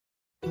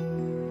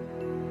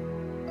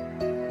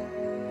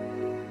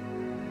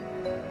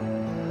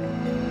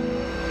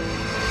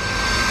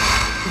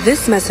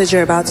This message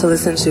you're about to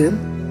listen to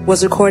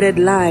was recorded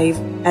live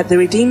at the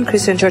Redeemed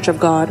Christian Church of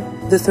God,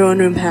 the Throne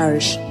Room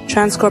Parish,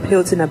 Transcorp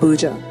Hilton,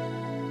 Abuja.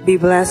 Be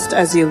blessed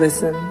as you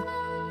listen.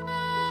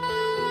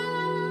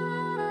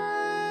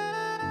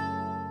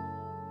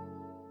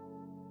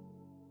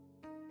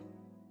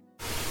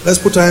 Let's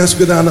put our hands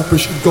together and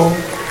appreciate God.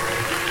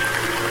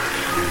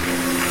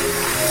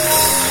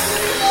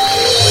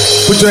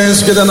 Put your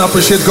hands together and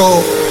appreciate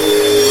God.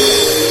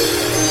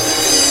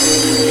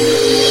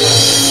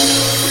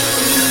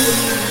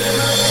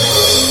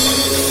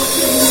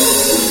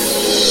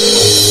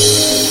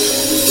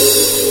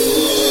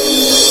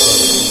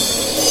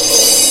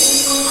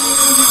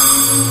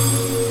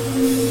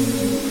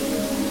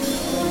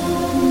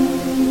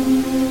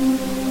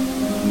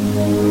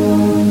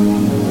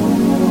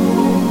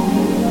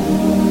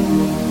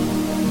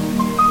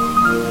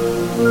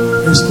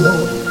 Praise the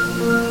Lord.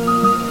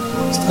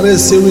 Started a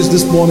series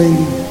this morning,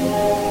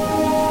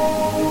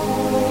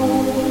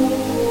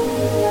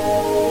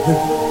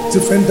 the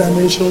different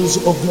dimensions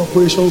of the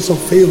operations of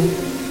favor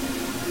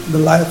in the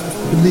life of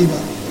the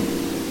believer.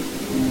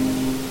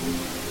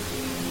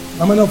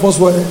 How many of us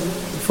were the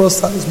first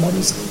service,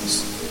 morning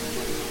service?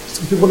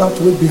 Some people have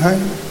to wait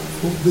behind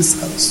for this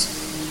service.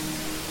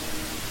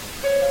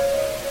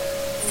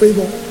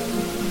 Favor.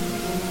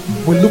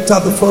 We looked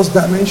at the first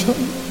dimension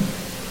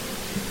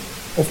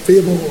of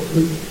favor,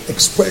 the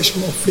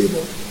expression of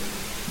favor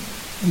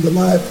in the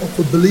life of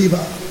a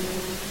believer.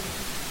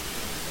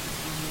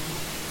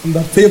 And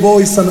that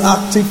favor is an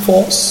active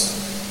force.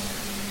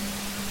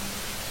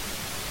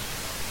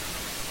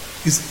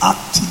 It's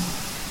active.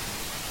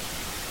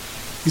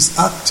 It's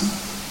active.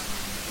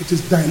 It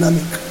is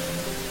dynamic.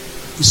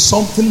 It's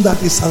something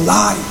that is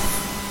alive.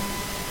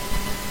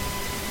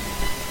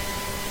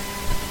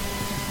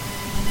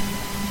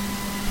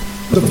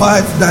 The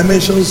 5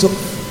 dimensions of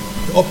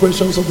the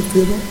operations of the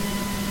favor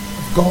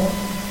of God.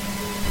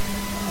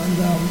 And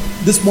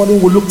this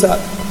morning we looked at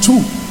 2,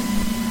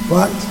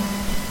 right?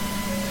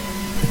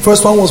 The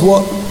first one was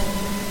what?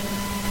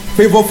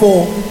 Favor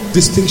for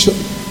distinction.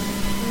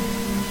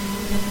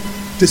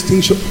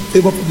 Distinction.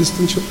 Favor for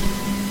distinction.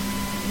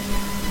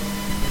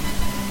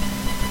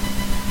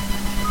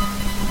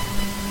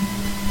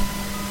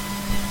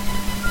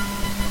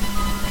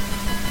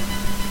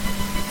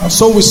 And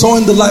so we saw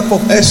in the life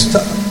of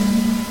Esther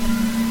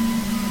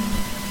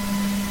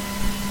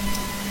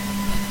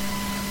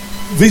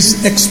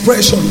this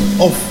expression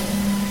of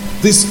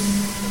this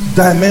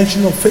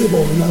dimension of favor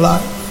in her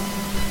life.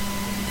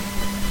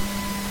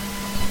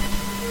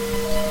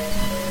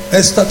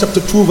 Esther chapter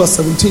 2 verse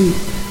 17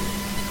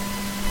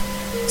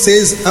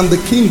 says, and the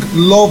king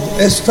loved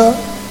Esther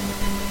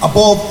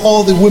above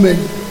all the women,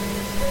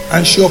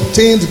 and she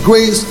obtained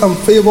grace and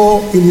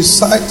favor in his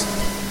sight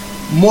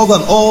more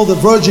than all the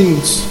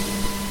virgins,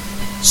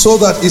 so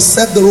that he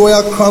set the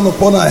royal crown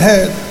upon her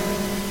head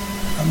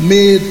and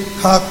made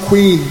her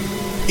queen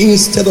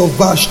instead of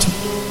Vashti.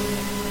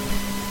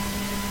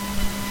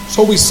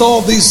 So we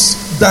saw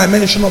this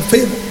dimension of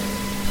favor.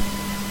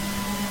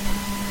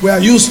 We are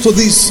used to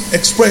this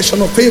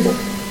expression of favor.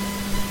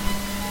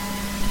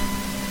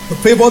 The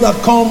favor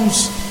that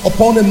comes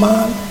upon a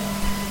man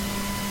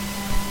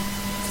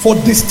for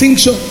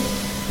distinction.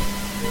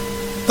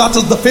 That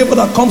is the favor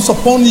that comes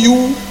upon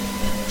you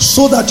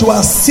so that you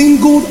are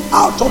singled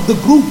out of the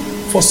group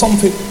for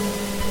something.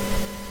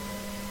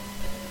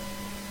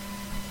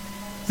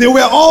 They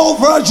were all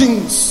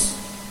virgins,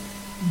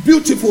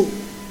 beautiful,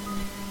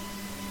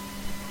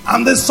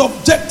 and they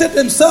subjected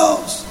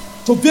themselves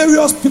to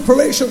various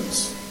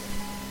preparations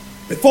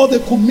before they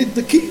could meet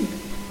the king.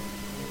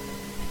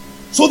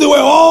 So they were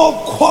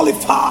all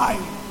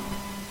qualified.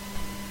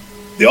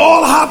 They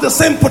all had the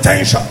same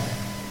potential.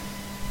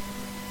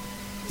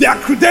 Their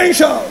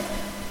credentials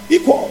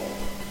equal.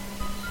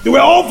 They were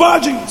all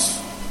virgins,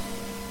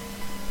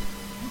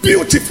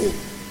 beautiful.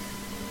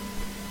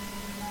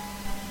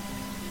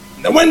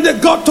 And when they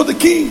got to the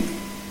king,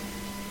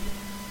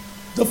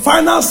 the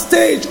final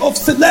stage of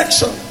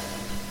selection,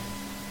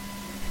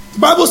 the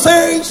Bible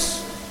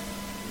says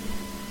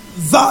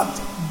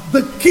that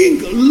the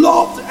king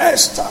loved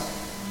Esther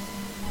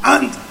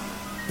and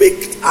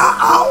picked her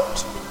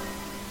out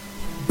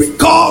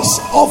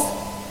because of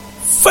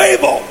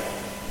favor.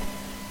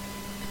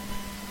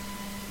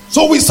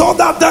 So we saw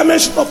that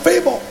dimension of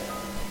favor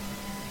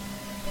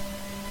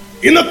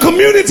in a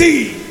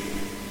community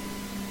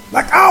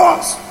like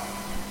ours,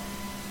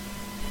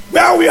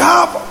 where we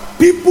have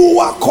people who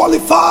are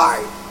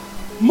qualified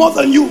more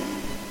than you.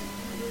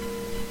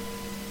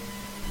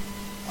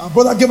 Our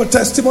brother gave a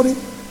testimony.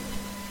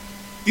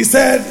 He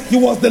said he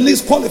was the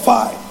least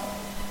qualified.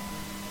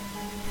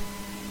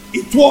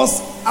 It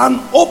was an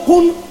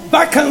open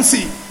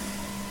vacancy.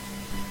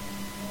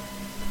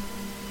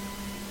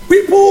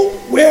 People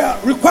were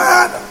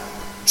required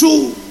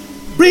to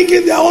bring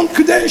in their own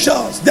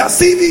credentials, their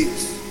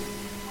CVs.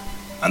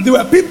 And there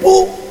were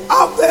people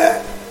out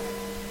there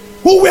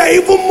who were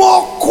even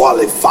more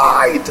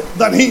qualified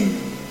than him.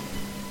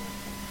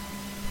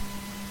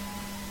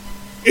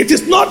 It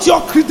is not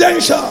your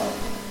credential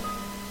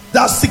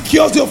that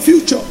secures your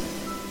future.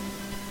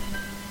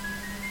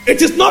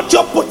 It is not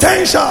your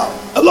potential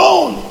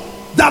alone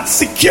that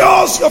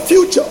secures your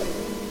future.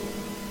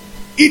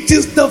 It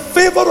is the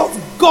favor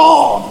of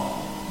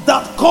God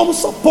that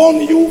comes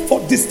upon you for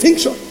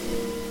distinction.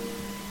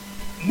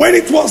 When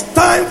it was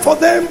time for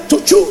them to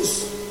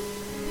choose,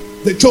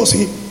 they chose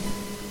him.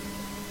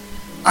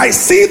 I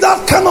see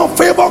that kind of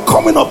favor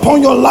coming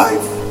upon your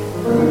life.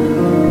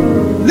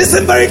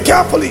 Listen very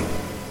carefully.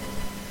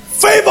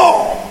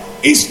 Favor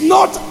is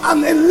not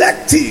an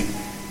elective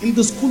in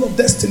the school of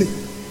destiny.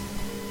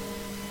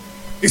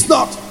 It's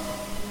not.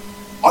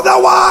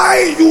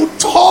 Otherwise, you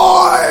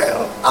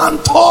toil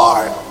and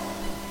toil.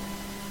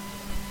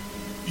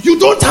 You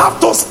don't have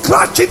to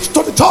scratch it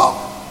to the top.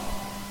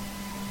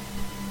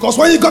 Because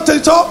when you got to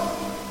the top,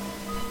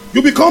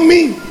 you become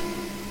me.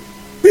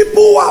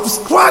 People who have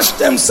scratched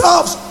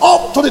themselves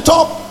up to the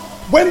top,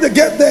 when they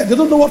get there, they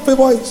don't know what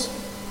favor is.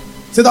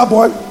 Say that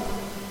boy.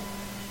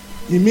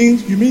 You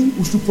mean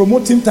we should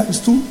promote him times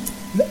 2?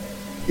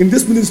 In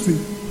this ministry,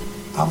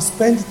 I've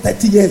spent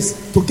 30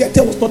 years to get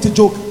there was not a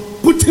joke.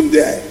 Put him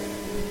there.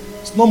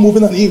 It's not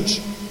moving an inch.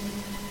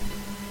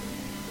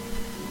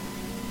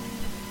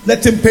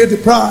 Let him pay the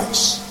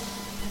price.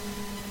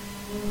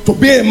 To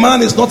be a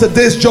man is not a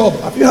day's job.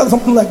 Have you heard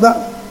something like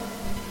that?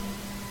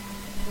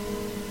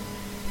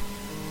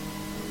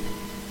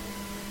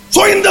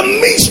 So in the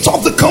midst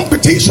of the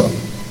competition,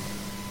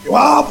 you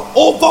have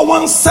over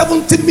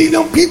 170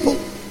 million people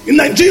in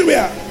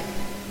Nigeria.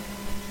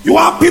 You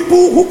have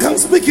people who can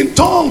speak in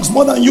tongues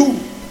more than you.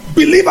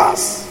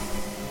 Believers.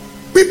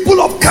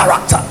 People of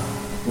character.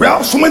 We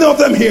have so many of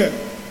them here.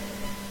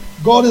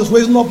 God is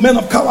raising up men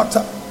of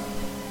character.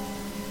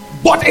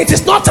 But it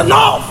is not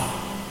enough.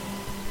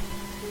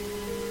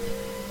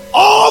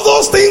 All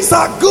those things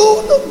are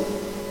good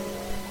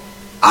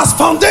as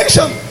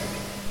foundation,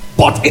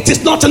 but it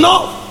is not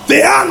enough.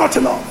 They are not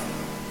enough.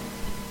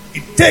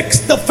 It takes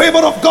the favor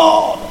of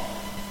God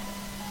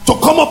to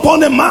come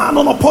upon a man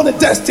and upon a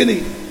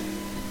destiny,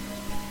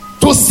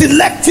 to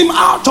select him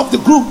out of the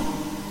group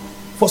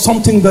for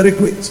something very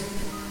great.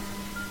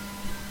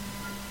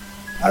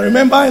 I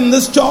remember in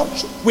this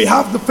church, we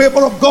have the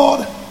favor of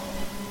God.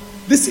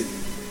 Listen,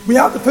 we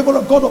have the favor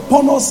of God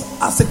upon us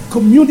as a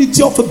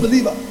community of a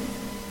believer.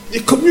 A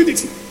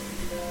community.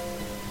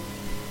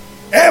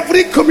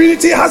 Every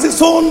community has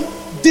its own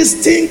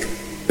distinct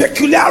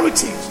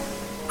peculiarities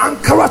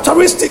and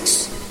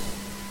characteristics.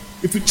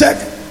 If you check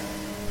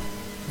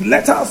the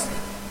letters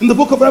in the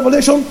book of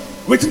Revelation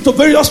written to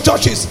various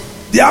churches,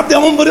 they have their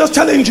own various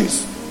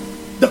challenges.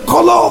 The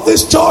color of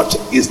this church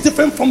is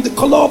different from the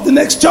color of the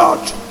next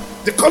church.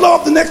 The color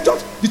of the next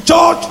church, the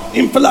church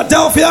in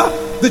Philadelphia,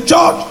 the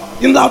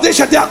church in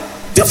Laodicea, they are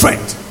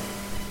different.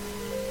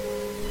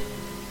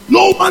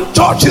 No one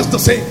church is the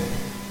same.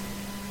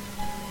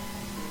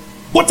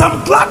 But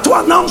I'm glad to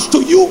announce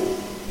to you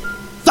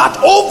that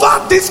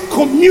over this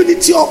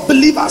community of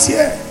believers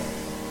here,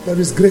 there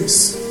is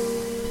grace.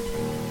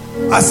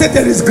 I said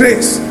there is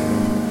grace.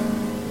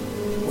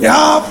 We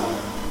have,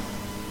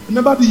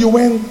 remember the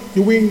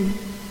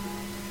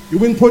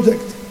UN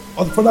project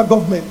of the federal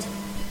government.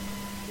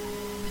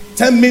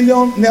 10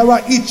 million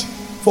naira each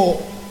for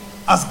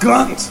as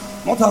grant,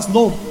 not as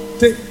loan.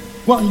 Take,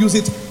 go and use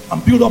it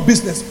and build up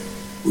business.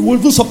 We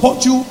will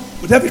support you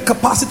with every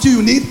capacity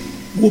you need.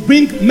 We'll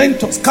bring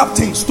mentors,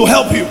 captains to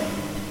help you.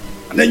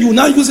 And then you will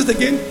now use it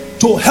again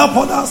to help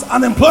others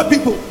and employ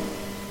people.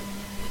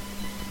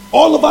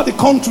 All over the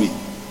country,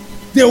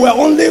 there were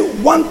only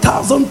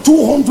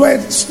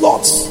 1,200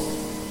 slots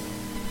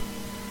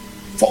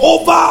for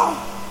over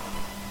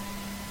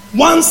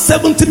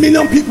 170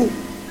 million people.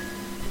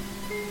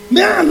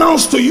 May I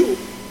announce to you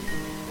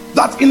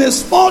that in a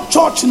small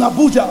church in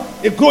Abuja,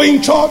 a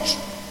growing church,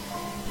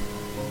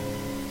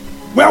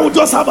 where we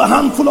just have a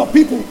handful of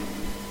people,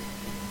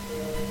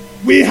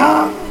 we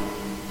have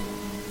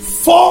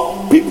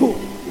 4 people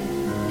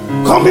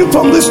coming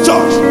from this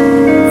church.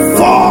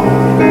 4.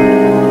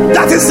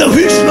 That is a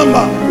huge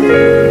number.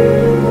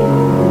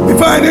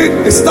 If I need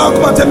a star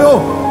come and tell me,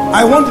 oh,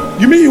 I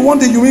want, you mean you want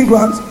the UN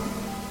grant?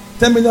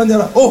 10 million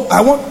naira. Oh,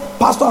 I want,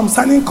 Pastor, I'm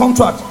signing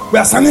contract. We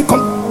are signing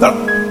contract.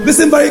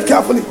 Listen very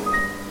carefully.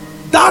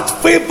 That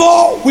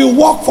favor will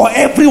work for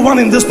everyone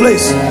in this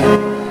place.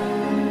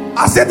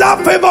 I said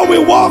that favor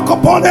will work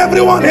upon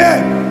everyone here.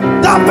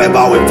 That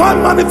favor will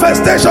find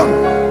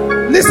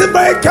manifestation. Listen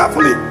very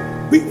carefully.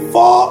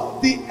 Before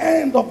the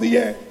end of the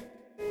year,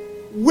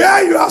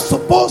 where you are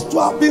supposed to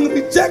have been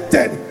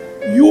rejected,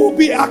 you will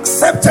be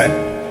accepted.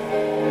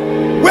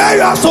 Where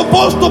you are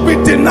supposed to be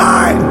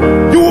denied,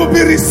 you will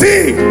be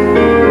received.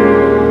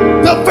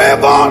 The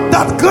favor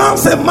that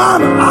grants a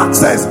man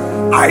access,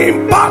 I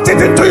impart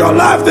it into your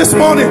life this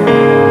morning.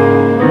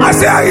 I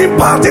say I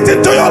impart it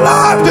into your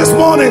life this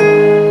morning.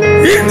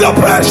 In the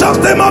precious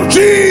name of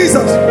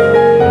Jesus.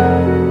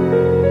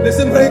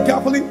 Listen very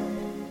carefully.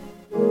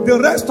 The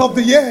rest of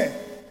the year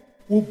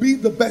will be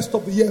the best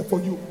of the year for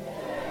you.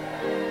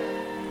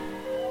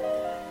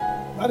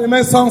 That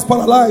man sounds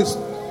paralyzed.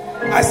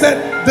 I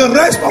said the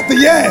rest of the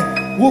year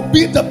will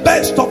be the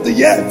best of the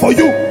year for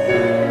you.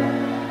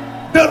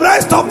 The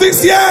rest of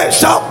this year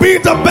shall be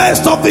the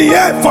best of the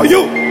year for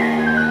you.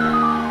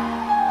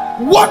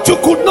 What you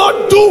could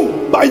not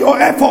do by your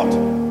effort,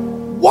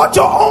 what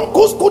your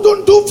uncles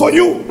couldn't do for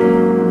you,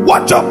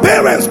 what your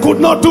parents could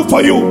not do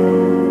for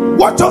you,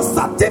 what your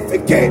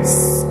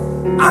certificates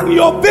and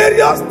your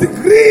various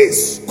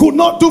degrees could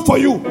not do for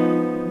you,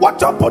 what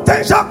your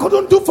potential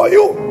couldn't do for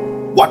you,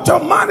 what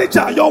your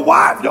manager, your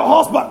wife, your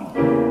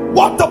husband,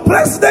 what the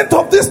president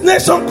of this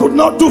nation could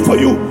not do for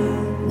you,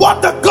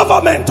 what the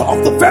government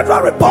of the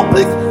Federal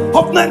Republic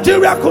of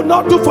Nigeria could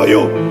not do for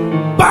you.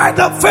 By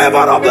the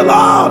favor of the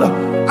Lord,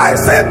 I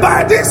say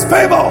by this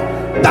favor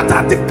that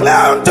I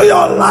declare unto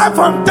your life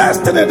and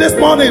destiny this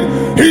morning,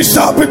 it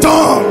shall be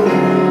done.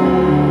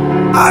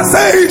 I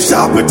say it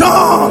shall be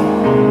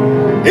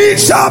done. It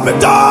shall be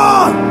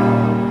done.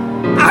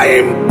 I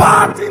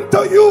impart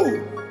into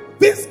you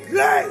this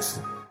grace.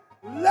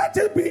 Let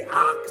it be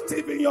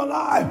active in your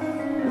life.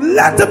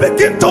 Let it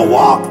begin to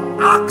walk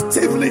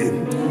actively.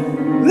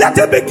 Let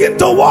it begin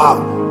to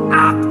walk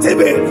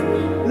actively.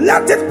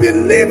 Let it be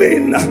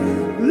living.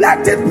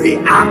 Let it be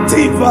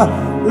active.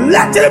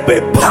 Let it be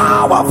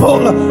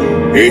powerful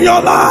in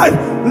your life.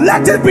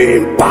 Let it be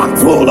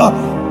impactful.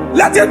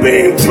 Let it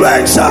be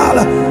influential.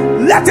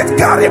 Let it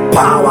carry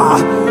power.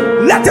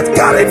 Let it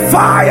carry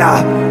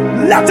fire.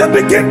 Let it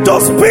begin to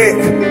speak.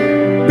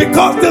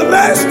 Because the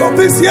rest of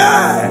this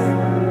year,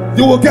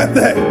 you will get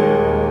there.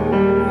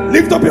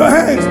 Lift up your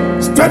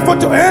hands. Stretch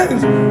forth your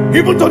hands.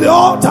 Even to the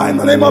altar in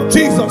the name of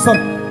Jesus.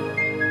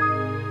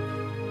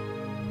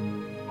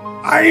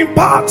 I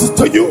impart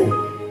to you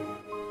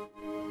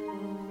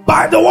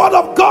by the word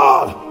of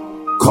God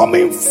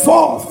coming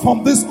forth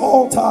from this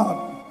altar,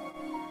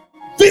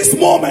 this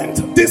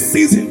moment, this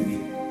season,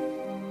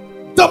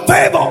 the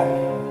favor,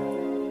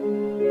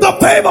 the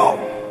favor,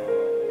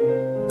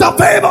 the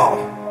favor,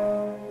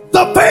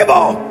 the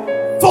favor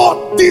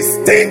for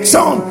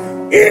distinction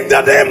in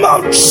the name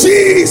of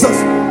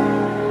Jesus.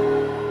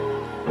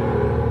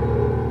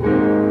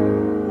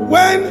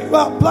 When you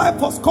apply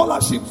for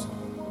scholarships,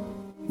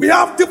 we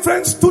have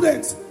different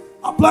students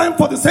applying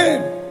for the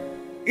same.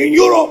 In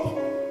Europe,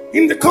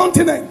 in the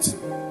continent,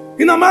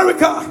 in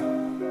America,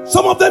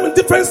 some of them in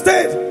different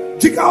states,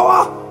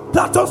 Jigawa,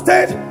 Plateau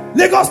State,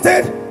 Lagos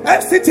State,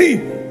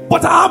 FCT.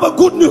 But I have a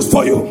good news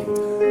for you.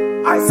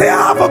 I say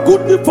I have a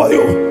good news for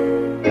you.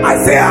 I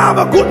say I have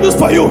a good news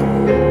for you.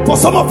 For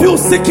some of you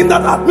seeking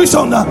that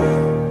admission, I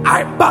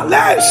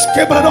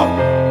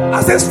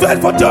say stretch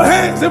forth your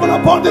hands even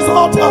upon this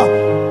altar.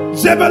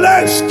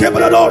 Jebelesh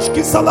Kebradosh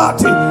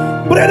Kisalati,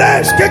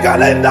 Bredesh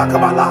Kegalenda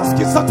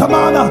Kabalaski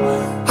Satamana.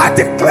 I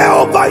declare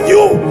over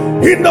you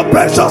in the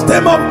precious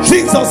name of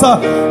Jesus,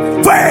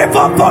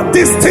 favor for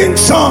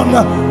distinction,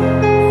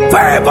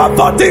 favor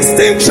for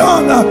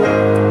distinction,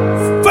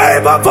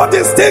 favor for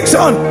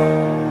distinction.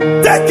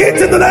 Take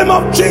it in the name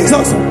of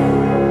Jesus.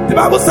 The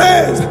Bible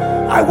says,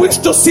 I wish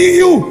to see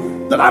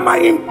you that I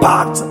might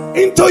impart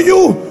into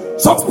you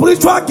some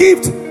spiritual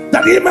gift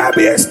that it may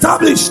be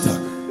established.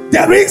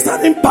 There is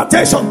an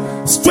impartation.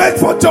 Stretch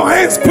forth your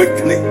hands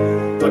quickly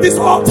to this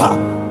altar.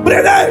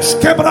 Bredesh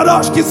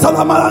Kebradashki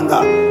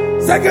Salamaranga.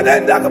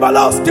 Segedenda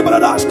Kabaloski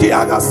Bradashki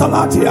Aga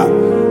Salatia.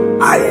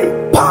 I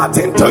impart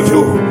into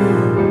you.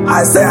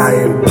 I say I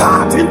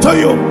impart into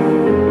you.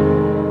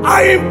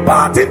 I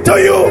impart into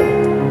you.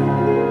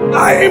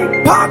 I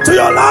impart to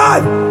your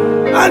life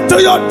and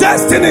to your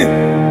destiny.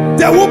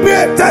 There will be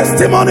a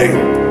testimony.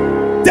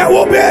 There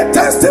will be a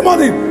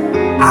testimony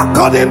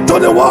according to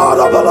the word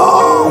of the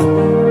Lord.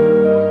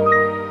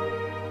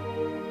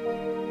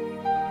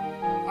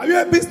 Are you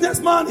a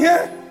businessman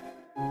here?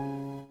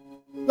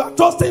 You are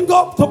trusting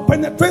God to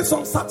penetrate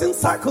some certain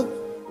cycle,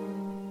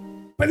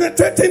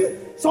 penetrating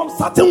some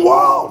certain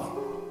world.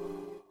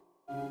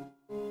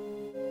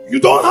 You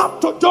don't have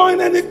to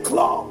join any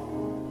club.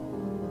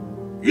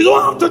 You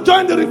don't have to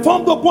join the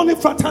Reformed Ogboni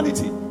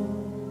fraternity.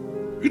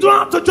 You don't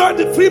have to join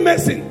the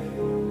Freemason.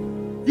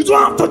 You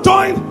don't have to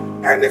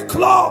join any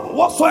club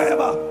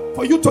whatsoever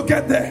for you to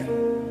get there.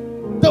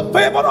 The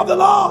favor of the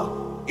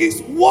Lord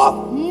is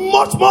worth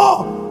much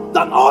more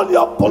than all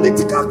your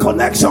political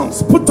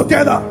connections put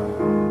together.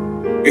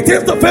 It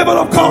is the favor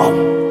of God.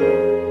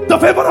 The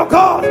favor of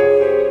God.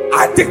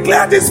 I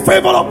declare this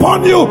favor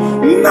upon you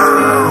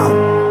now.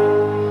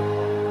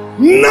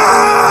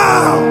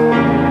 Now.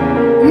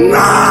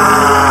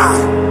 Now.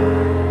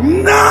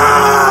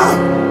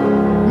 Now.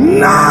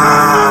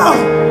 Now.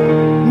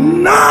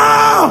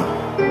 Now.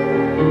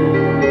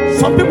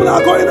 Some people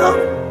are going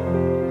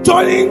out,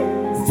 joining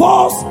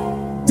false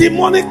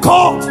demonic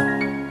cult,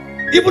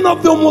 even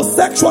of the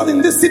homosexual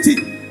in this city,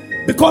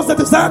 because they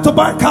desire to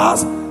buy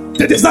cars,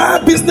 they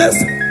desire business.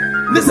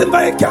 Listen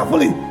very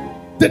carefully.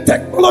 The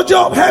technology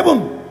of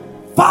heaven,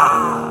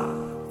 far,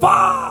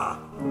 far,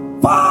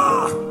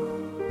 far,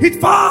 hit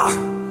far,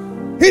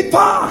 hit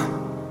far.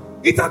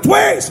 It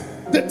outweighs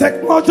the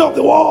technology of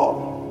the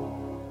world.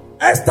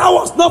 Esther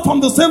was not from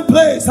the same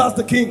place as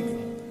the king.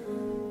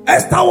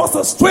 Esther was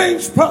a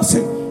strange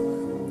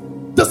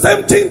person. The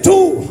same thing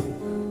too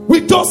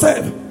With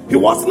Joseph, he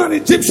wasn't an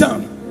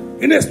Egyptian.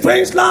 In a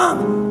strange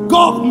land,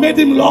 God made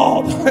him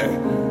Lord.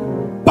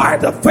 By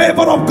the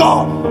favor of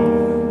God,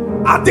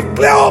 I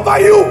declare over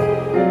you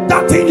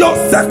that in your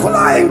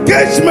secular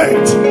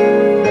engagement,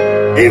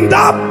 in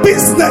that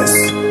business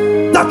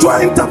that you are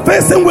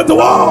interfacing with the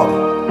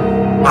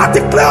world, I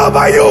declare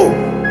over you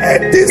a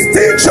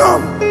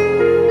distinction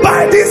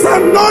by this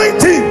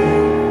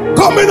anointing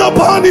coming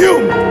upon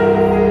you.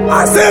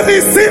 I say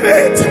receive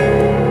it,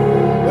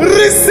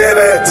 receive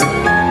it,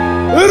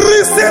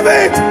 receive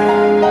it,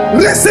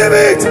 receive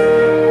it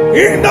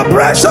in the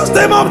precious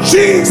name of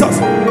Jesus.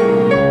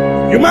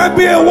 You might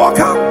be a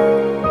worker,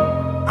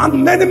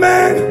 and many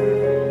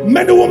men,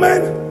 many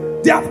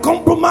women, they have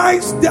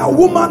compromised their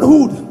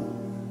womanhood.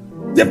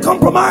 They've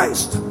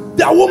compromised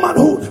their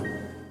womanhood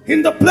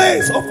in the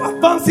place of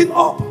advancing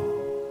up.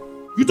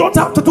 You don't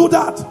have to do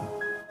that.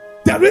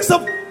 There is a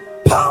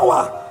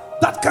power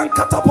that can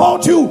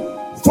catapult you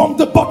from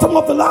the bottom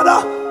of the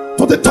ladder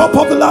to the top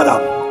of the ladder.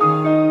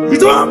 You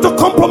don't have to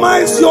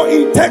compromise your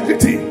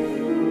integrity,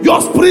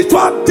 your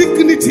spiritual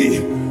dignity.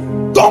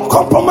 Don't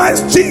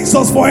compromise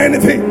Jesus for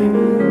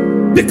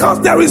anything, because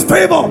there is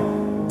favor.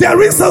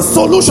 There is a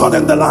solution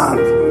in the land.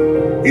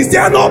 Is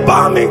there no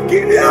balm in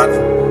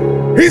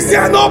Gilead? Is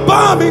there no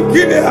balm in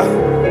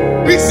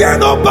Gilead? Is there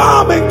no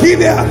balm in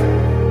Gilead?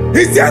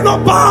 Is there no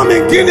balm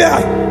in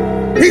Gilead?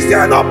 Is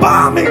there no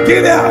balm in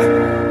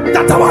Gilead?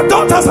 That our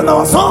daughters and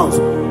our sons,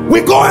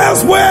 we go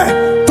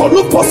elsewhere to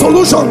look for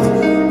solutions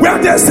where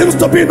there seems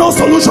to be no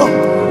solution.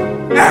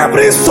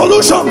 Every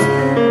solution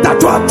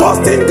that you are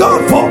trusting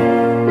God for,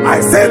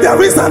 I say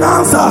there is an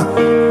answer.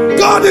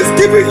 God is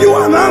giving you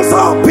an answer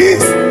of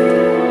peace.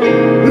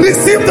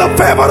 Receive the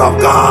favor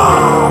of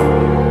God.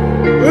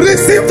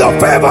 Receive the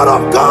favor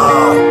of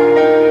God.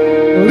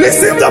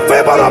 Receive the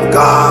favor of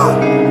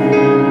God.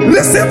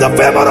 Receive the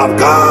favor of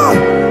God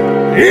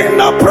in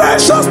the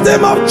precious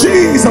name of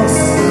Jesus.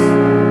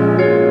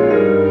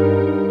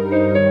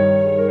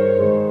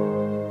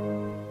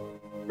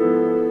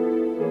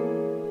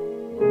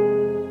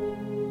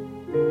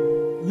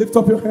 Lift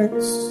up your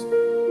hands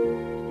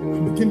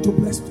and begin to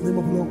bless the name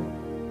of the Lord.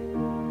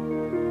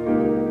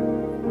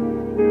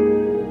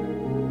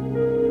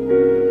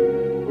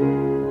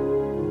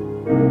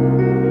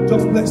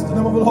 Just bless the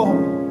name of the Lord.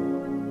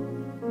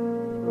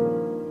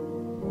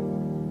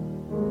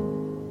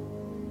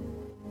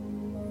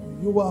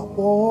 You are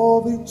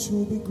worthy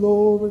to be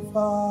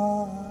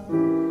glorified.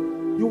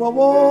 You are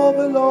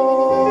worthy,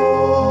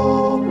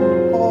 Lord.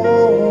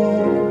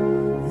 Oh,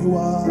 you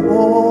are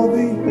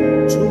worthy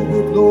to be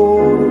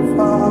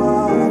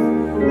glorified.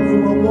 You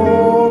are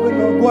worthy,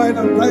 Lord. Go ahead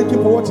and thank Him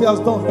for what He has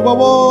done. You are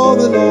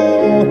worthy,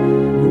 Lord.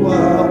 You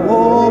are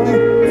worthy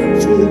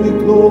to be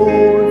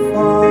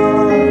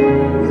glorified.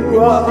 You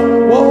are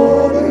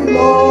worthy,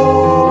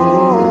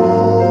 Lord.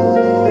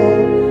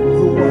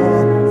 You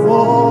are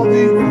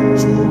worthy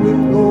to be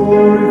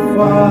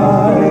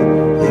glorified.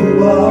 You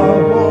are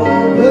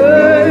worthy.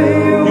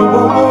 You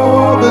are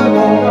worthy,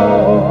 Lord.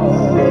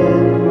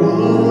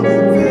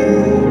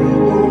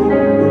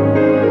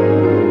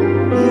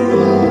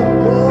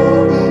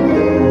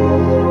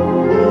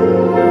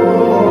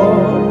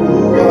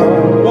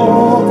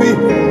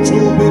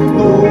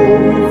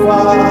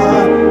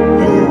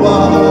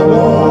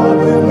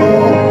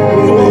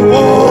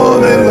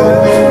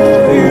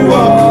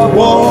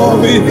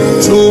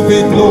 To be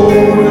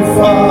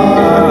glorified,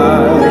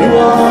 you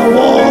are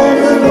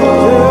worthy,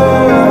 Lord.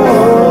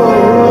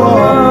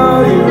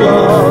 You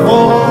are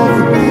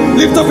worthy.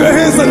 Lift up your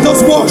hands and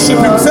just worship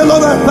Him. Say,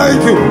 Lord, I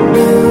thank you.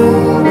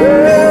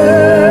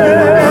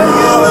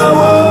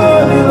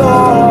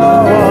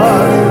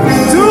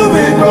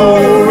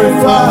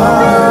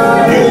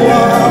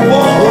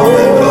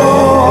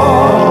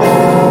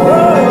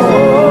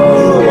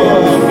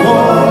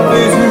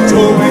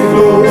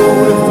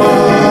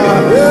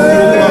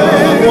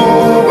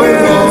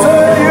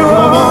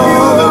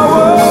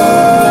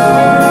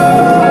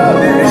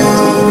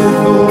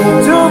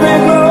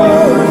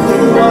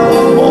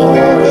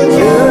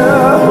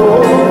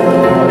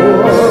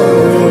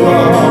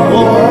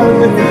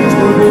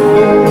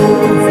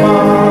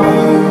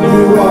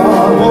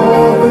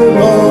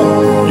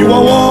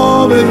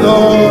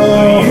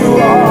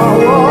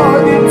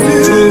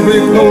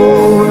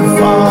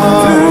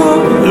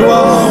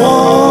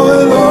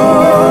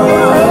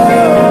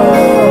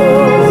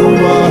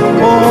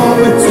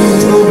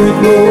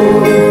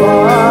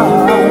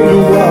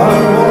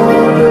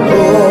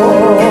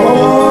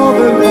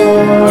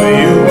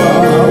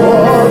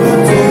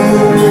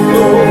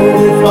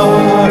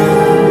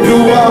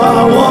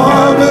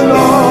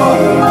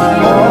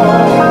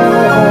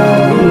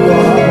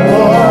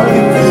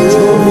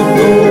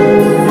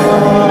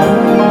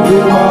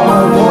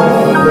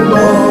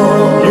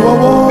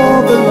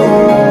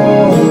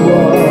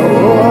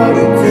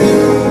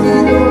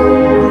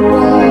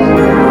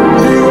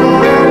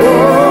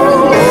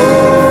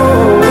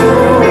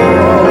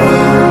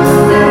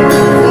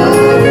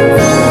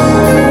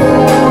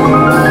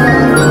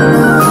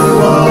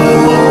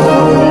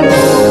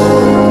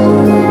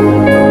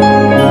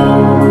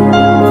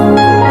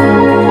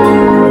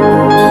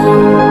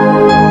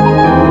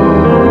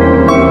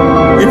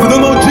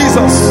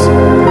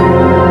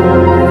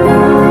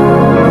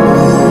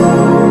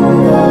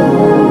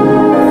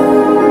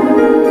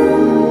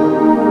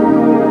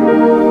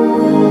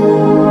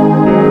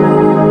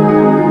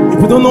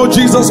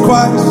 Jesus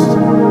Christ,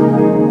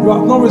 you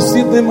have not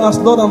received Him as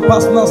Lord and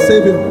personal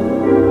Savior,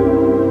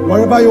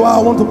 wherever you are,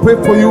 I want to pray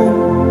for you.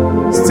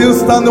 Still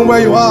standing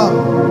where you are,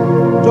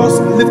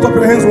 just lift up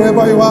your hands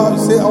wherever you are. You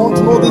say, I want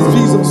to know this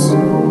Jesus.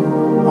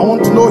 I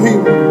want to know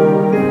Him.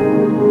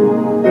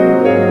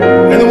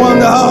 Anyone in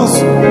the house?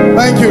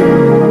 Thank you.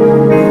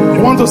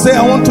 You want to say,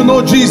 I want to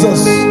know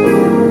Jesus.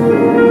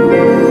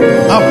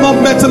 I've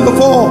not met Him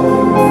before.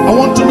 I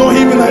want to know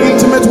Him in an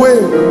intimate way.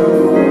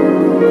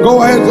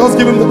 Go ahead, just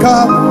give Him the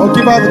card or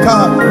give her the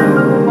card.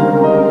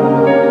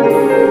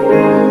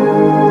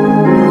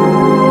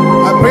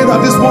 I pray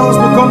that these ones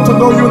will come to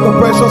know you in the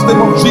precious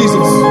name of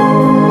Jesus.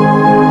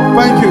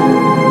 Thank you.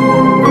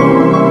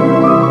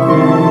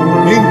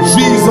 In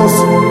Jesus'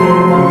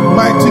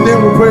 mighty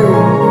name we pray.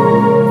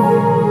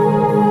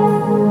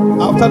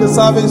 After the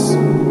service, I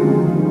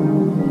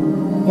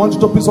want you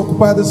to please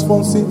occupy this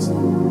front seat if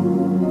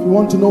you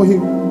want to know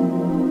Him.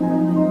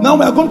 Now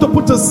we are going to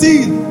put a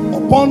seal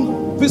upon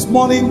this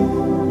morning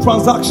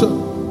transaction.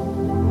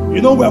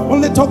 You know, we have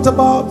only talked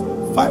about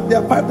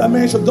there are 5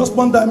 dimensions, just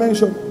one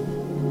dimension.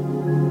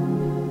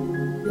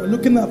 We are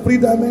looking at 3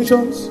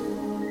 dimensions.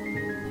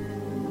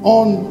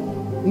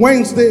 On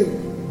Wednesday,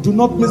 do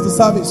not miss the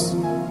service.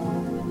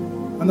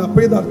 And I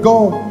pray that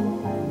God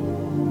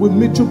will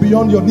meet you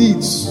beyond your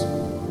needs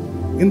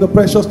in the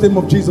precious name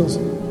of Jesus.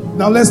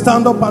 Now let's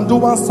stand up and do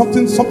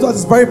something that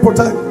is very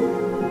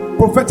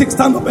prophetic.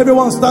 Stand up,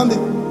 everyone standing.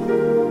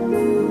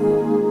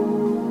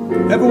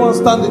 Everyone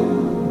standing.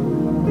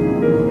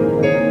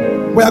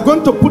 We are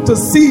going to put a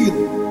seal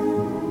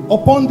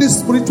upon this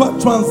spiritual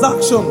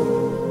transaction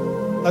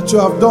that you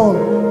have done,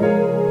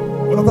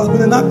 what has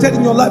been enacted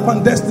in your life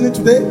and destiny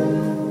today.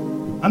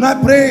 And I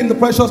pray in the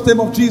precious name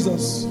of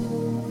Jesus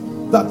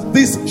that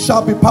this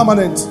shall be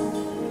permanent.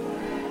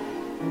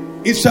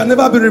 It shall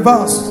never be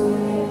reversed.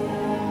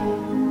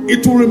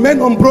 It will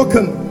remain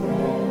unbroken,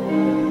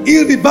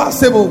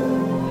 irreversible,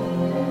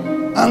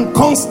 and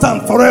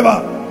constant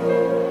forever.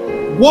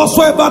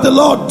 Whatsoever the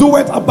Lord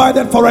doeth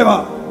abideth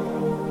forever.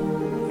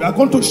 You are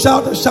going to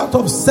shout a shout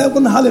of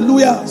 7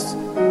 hallelujahs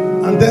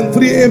and then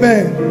 3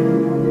 amen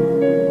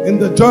in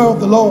the joy of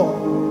the Lord.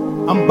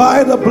 And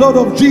by the blood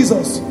of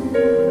Jesus,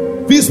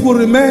 this will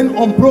remain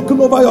unbroken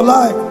over your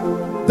life.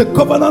 The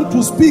covenant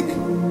will speak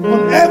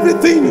on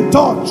everything you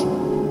touch.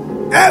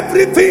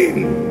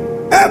 Everything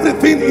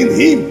in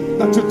Him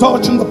that you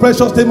touch in the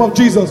precious name of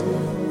Jesus.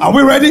 Are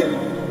we ready?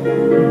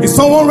 Is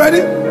someone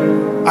ready?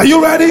 Are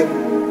you ready?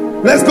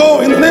 Let's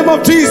go in the name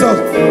of Jesus.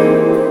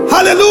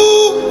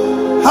 Hallelujah.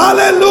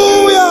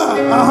 Hallelujah.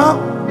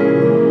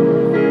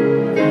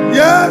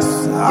 Yes.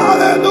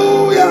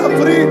 Hallelujah.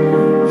 3.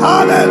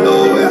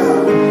 Hallelujah.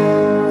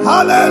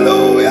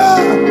 Hallelujah.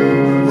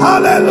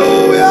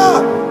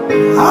 Hallelujah.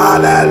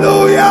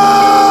 Hallelujah.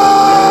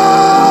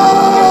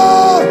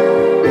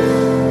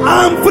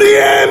 And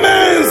 3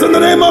 amens in the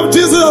name of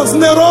Jesus.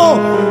 Nero.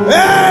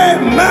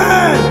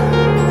 Amen.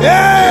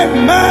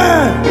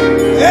 Amen.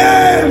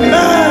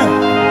 Amen.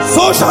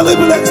 So shall it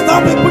be. Like,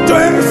 stop it. Put your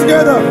hands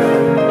together.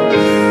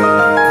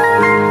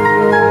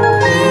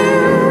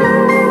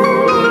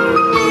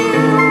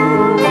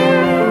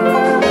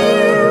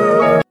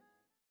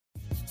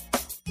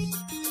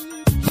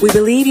 We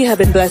believe you have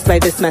been blessed by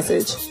this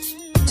message.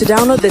 To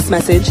download this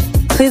message,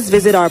 please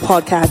visit our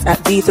podcast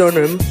at The Throne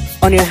Room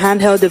on your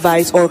handheld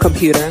device or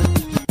computer.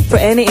 For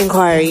any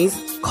inquiries,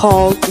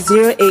 call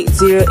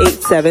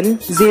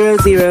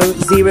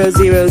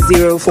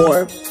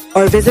 08087000004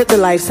 or visit the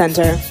Life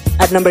Center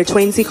at number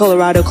 20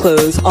 Colorado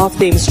Close off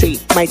Dame Street,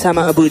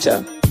 Maitama,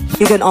 Abuja.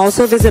 You can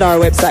also visit our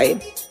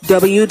website,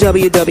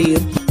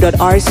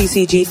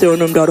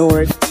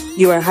 www.rccgthroneroom.org.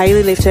 You are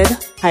highly lifted,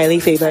 highly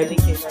favored.